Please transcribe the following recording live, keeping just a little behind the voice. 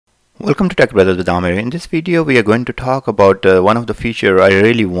Welcome to Tech Brothers with Amir. In this video, we are going to talk about one of the features I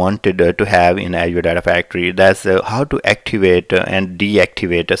really wanted to have in Azure Data Factory. That's how to activate and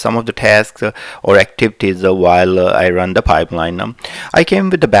deactivate some of the tasks or activities while I run the pipeline. I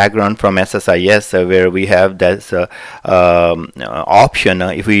came with the background from SSIS where we have this option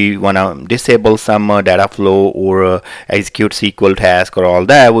if we want to disable some data flow or execute SQL task or all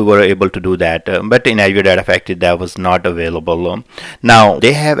that, we were able to do that. But in Azure Data Factory, that was not available. Now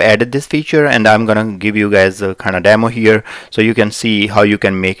they have added this feature, and I'm gonna give you guys a kind of demo here so you can see how you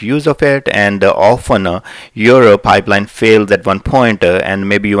can make use of it. And often your pipeline fails at one point and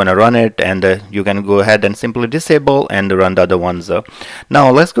maybe you want to run it, and you can go ahead and simply disable and run the other ones.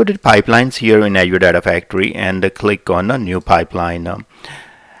 Now let's go to the pipelines here in Azure Data Factory and click on a new pipeline.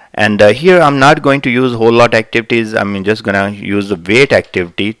 And here I'm not going to use whole lot activities. I'm just gonna use the wait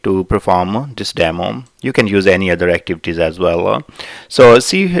activity to perform this demo. You can use any other activities as well. So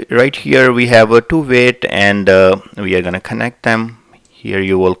see right here we have two wait, and we are gonna connect them. Here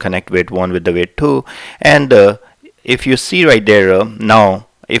you will connect wait 1 with the wait 2, and if you see right there, now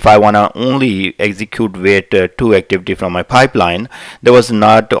if I want to only execute wait 2 activity from my pipeline, there was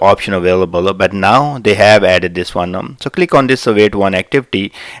not option available, but now they have added this one. So click on this wait 1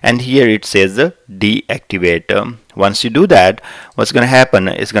 activity, and here it says deactivate. Once you do that, what's going to happen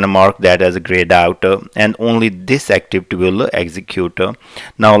is going to mark that as grayed out, and only this activity will execute.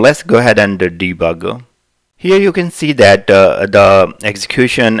 Now let's go ahead and debug. Here you can see that the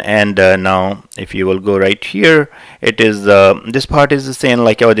execution, and now if you will go right here, it is this part is saying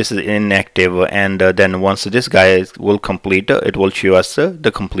like, oh, this is inactive, and then once this guy will complete, it will show us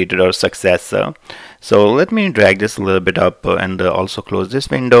the completed or success. So let me drag this a little bit up and also close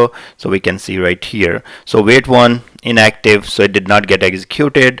this window so we can see right here. So wait 1 inactive, so it did not get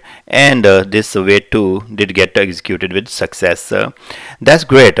executed, and this wait 2 did get executed with success. That's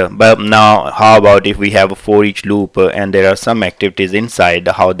great. But now how about if we have a for each loop and there are some activities inside,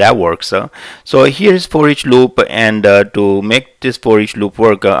 how that works? So here is for each loop, and to make this for each loop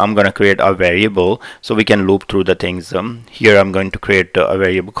work, I'm going to create a variable so we can loop through the things. Here I'm going to create a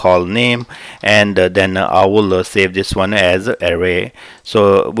variable called name, and then I will save this one as array.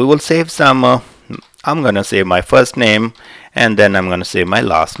 So we will save some I'm gonna save my first name, and then I'm gonna save my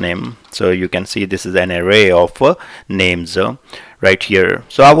last name. So you can see this is an array of names right here.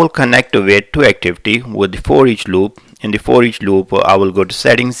 So I will connect the wait 2 activity with the for each loop. In the for each loop, I will go to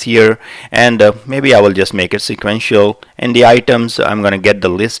settings here, and maybe I will just make it sequential. In the items, I'm gonna get the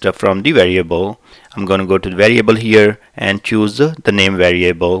list from the variable. I'm gonna go to the variable here and choose the name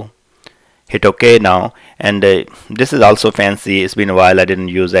variable. Hit OK now, and this is also fancy. It's been a while I didn't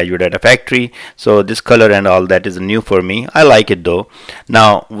use Azure Data Factory, so this color and all that is new for me. I like it though.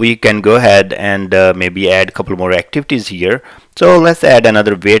 Now we can go ahead and maybe add a couple more activities here. So let's add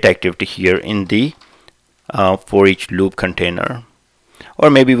another wait activity here in the for each loop container, or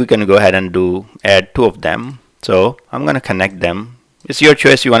maybe we can go ahead and add 2 of them. So I'm gonna connect them. It's your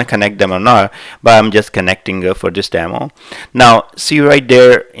choice, you want to connect them or not, but I'm just connecting for this demo. Now see right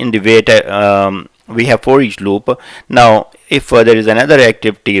there in the wait we have for each loop. Now if there is another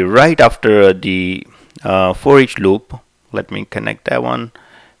activity right after the for each loop, let me connect that one,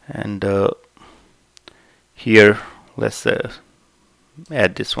 and here let's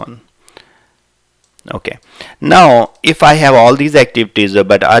add this one. Okay, now if I have all these activities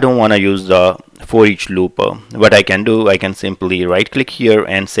but I don't want to use the for each loop, what I can do, I can simply right click here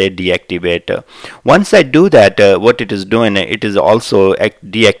and say deactivate. Once I do that, what it is doing, it is also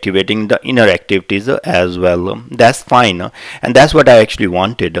deactivating the inner activities as well. That's fine, and that's what I actually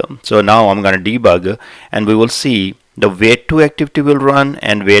wanted. So now I'm going to debug, and we will see the wait 2 activity will run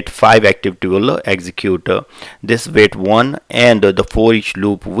and wait 5 activity will execute. This wait 1 and the for each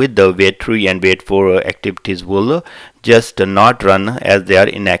loop with the wait 3 and wait 4 activities will just not run as they are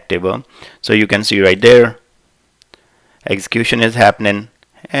inactive. So you can see right there execution is happening,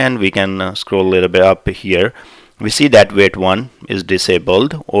 and we can scroll a little bit up here. We see that wait 1 is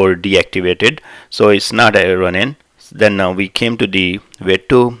disabled or deactivated, so it's not running. Then we came to the wait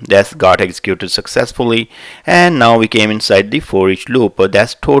 2, that's got executed successfully, and now we came inside the for each loop,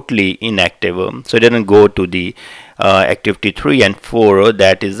 that's totally inactive. So it didn't go to the activity 3 and 4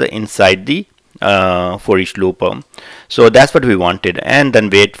 that is inside the for each loop. So that's what we wanted, and then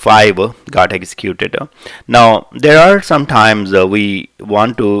wait 5 got executed. Now there are sometimes we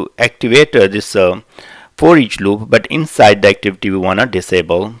want to activate this for each loop, but inside the activity we want to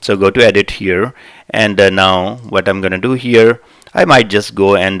disable. So go to edit here, and now what I'm gonna do here, I might just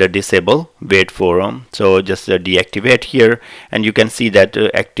go and disable wait 4. So just deactivate here, and you can see that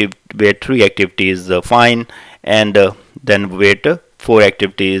wait 3 activity is fine, and then wait 4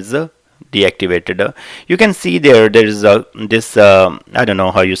 activities deactivated. You can see there is this I don't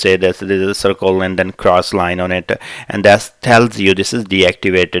know how you say this, there is a circle and then cross line on it, and that tells you this is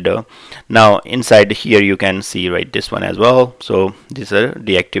deactivated. Now inside here you can see right this one as well, so these are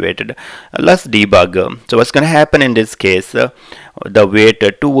deactivated. Let's debug. So what's going to happen in this case, the wait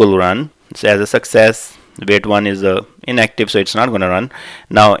 2 will run. So as a success, wait 1 is inactive, so it's not going to run.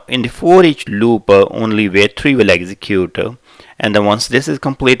 Now in the for each loop, only wait 3 will execute, and then once this is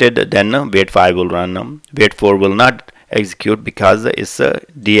completed, then wait 5 will run. Wait 4 will not execute because it's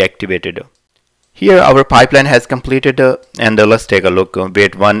deactivated. Here our pipeline has completed, and let's take a look.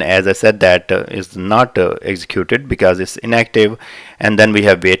 Wait 1, as I said, that is not executed because it's inactive, and then we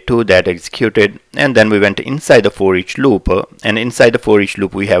have wait 2 that executed, and then we went inside the for each loop, and inside the for each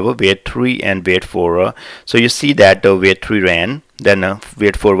loop we have a wait 3 and wait 4. So you see that wait 3 ran, then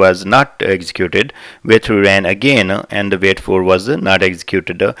wait 4 was not executed, wait 3 ran again, and the wait 4 was not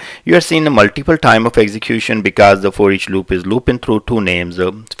executed. You are seeing a multiple time of execution because the for each loop is looping through 2 names.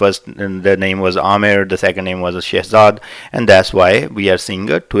 First the name was Amir, the second name was Shehzad, and that's why we are seeing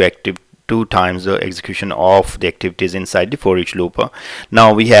a 2 times the execution of the activities inside the for each loop.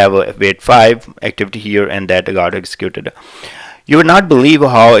 Now we have a wait 5 activity here, and that got executed. You would not believe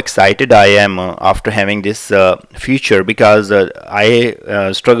how excited I am after having this feature, because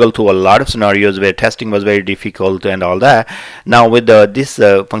I struggled through a lot of scenarios where testing was very difficult and all that. Now with this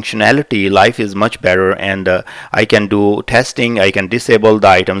functionality, life is much better, and I can do testing. I can disable the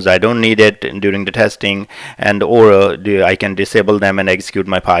items I don't need it during the testing, and or I can disable them and execute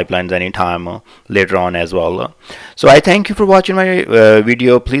my pipelines anytime later on as well. So I thank you for watching my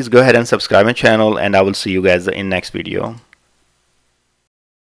video. Please go ahead and subscribe my channel, and I will see you guys in next video.